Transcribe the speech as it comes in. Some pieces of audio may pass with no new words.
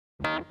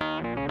Hi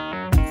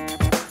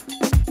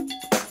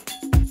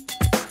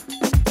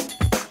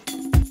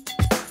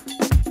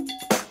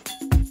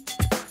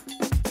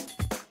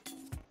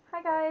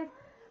guys,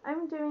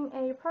 I'm doing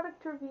a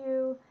product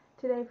review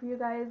today for you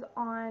guys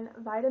on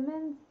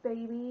Vitamins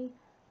Baby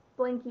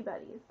Blankie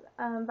Buddies.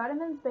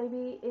 Vitamins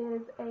Baby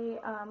is a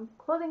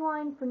clothing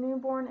line for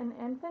newborn and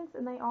infants,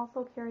 and they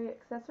also carry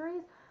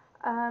accessories.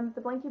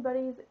 The Blankie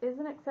Buddies is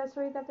an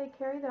accessory that they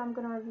carry that I'm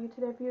going to review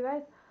today for you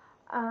guys.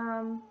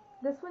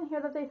 This one here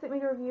that they sent me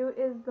to review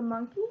is the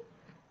monkey,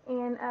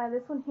 and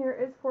this one here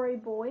is for a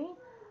boy.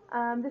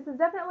 This is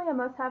definitely a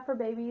must-have for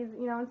babies.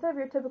 You know, instead of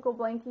your typical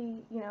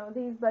blankie, you know,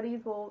 these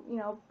buddies will, you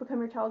know, become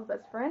your child's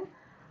best friend.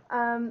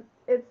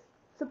 It's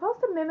supposed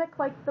to mimic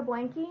like the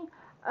blankie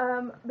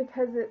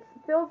because it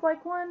feels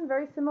like one,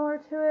 very similar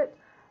to it.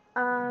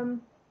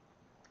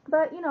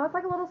 But, you know, it's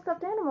like a little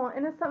stuffed animal,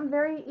 and it's something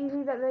very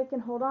easy that they can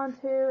hold on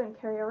to and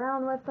carry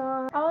around with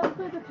them. I'll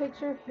include a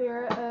picture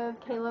here of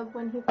Caleb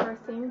when he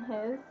first seen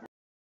his.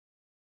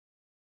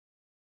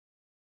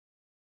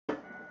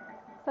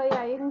 So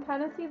yeah, you can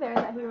kind of see there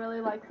that he really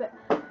likes it.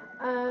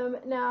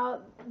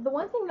 Now, the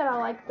one thing that I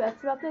like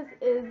best about this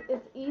is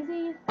it's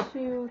easy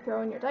to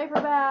throw in your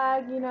diaper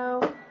bag, you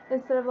know,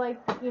 instead of like,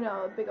 you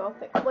know, a big old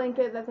thick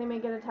blanket that they may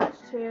get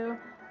attached to,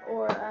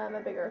 or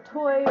a bigger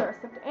toy or a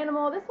stuffed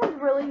animal. This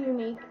one's really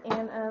unique,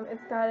 and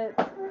it's got its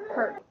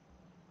perk.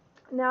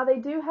 Now, they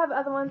do have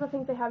other ones. I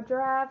think they have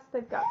giraffes,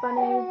 they've got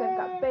bunnies, they've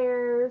got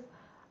bears.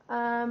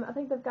 I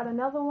think they've got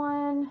another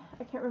one.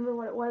 I can't remember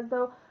what it was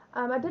though.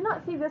 I did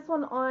not see this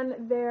one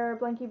on their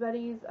Blankie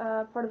Buddies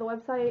part of the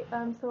website,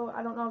 so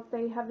I don't know if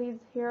they have these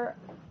here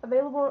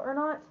available or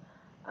not.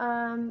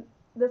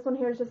 This one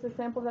here is just a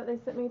sample that they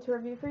sent me to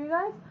review for you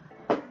guys.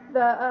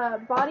 The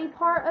body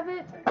part of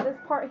it, this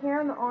part here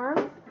in the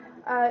arms,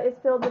 is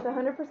filled with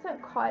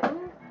 100%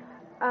 cotton.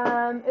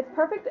 It's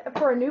perfect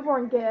for a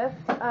newborn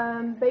gift.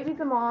 Babies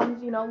and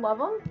moms, you know, love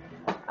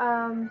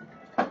them.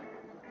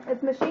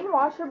 It's machine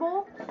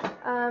washable.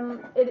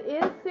 It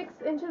is 6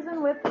 inches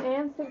in width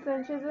and 6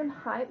 inches in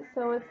height,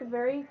 so it's a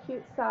very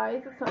cute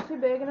size. It's not too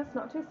big and it's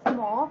not too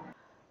small.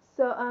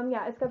 So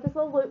yeah, it's got this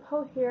little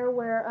loophole here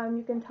where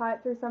you can tie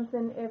it through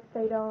something if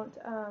they don't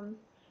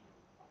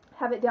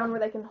have it down where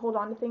they can hold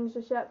on to things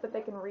just yet, but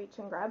they can reach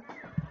and grab.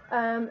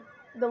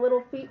 The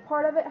little feet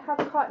part of it have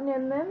cotton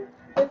in them.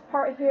 This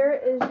part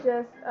here is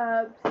just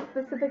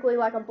specifically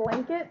like a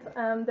blanket.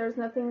 There's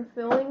nothing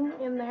filling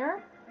in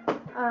there.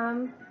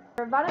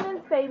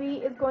 Vitamins Baby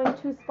is going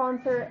to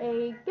sponsor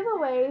a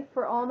giveaway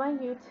for all my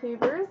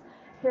YouTubers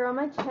here on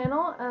my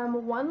channel.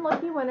 One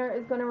lucky winner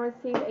is going to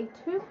receive a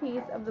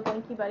 2-piece of the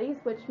Blankie Buddies,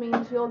 which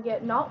means you'll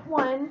get not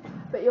one,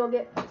 but you'll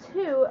get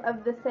 2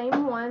 of the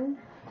same one.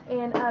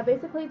 And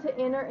basically, to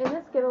enter in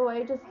this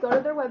giveaway, just go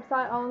to their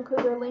website. I'll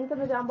include their link in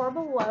the down bar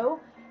below,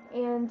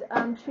 and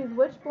choose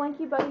which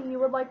Blankie Buddy you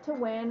would like to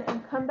win,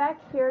 and come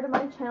back here to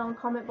my channel and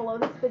comment below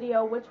this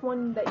video which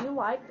one that you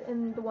liked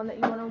and the one that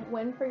you want to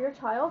win for your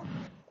child.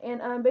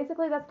 And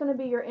basically that's going to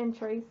be your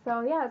entry.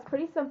 So yeah, it's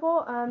pretty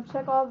simple.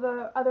 Check all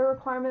the other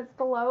requirements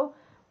below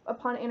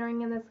upon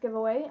entering in this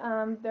giveaway.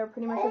 They're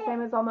pretty much the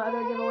same as all my other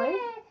giveaways.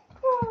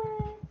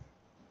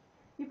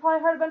 You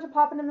probably heard a bunch of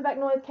popping in the back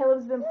noise.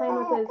 Caleb's been playing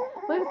with his,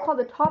 I believe it's called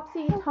the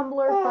Topsy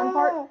Tumbler Fun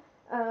Part.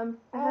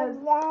 It has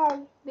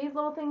these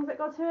little things that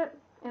go to it,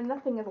 and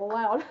that thing is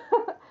loud,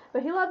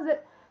 but he loves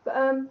it. But,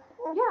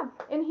 yeah,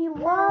 and he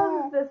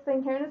loves this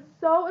thing here, and it's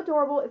so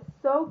adorable. It's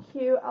so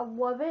cute. I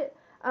love it.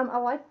 I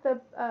like the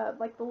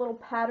little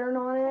pattern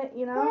on it,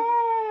 you know.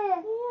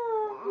 Yeah.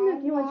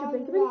 Look, you want your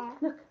blankie buddy?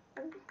 Look.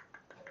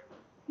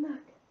 Look.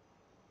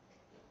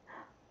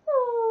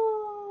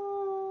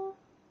 Oh.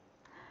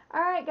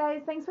 Alright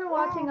guys, thanks for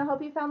watching. I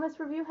hope you found this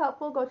review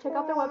helpful. Go check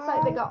out their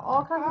website. They got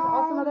all kinds of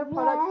awesome other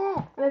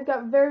products. And they've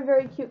got very,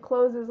 very cute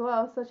clothes as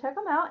well. So check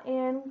them out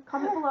and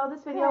comment below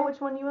this video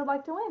which one you would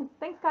like to win.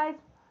 Thanks guys.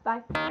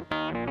 Bye.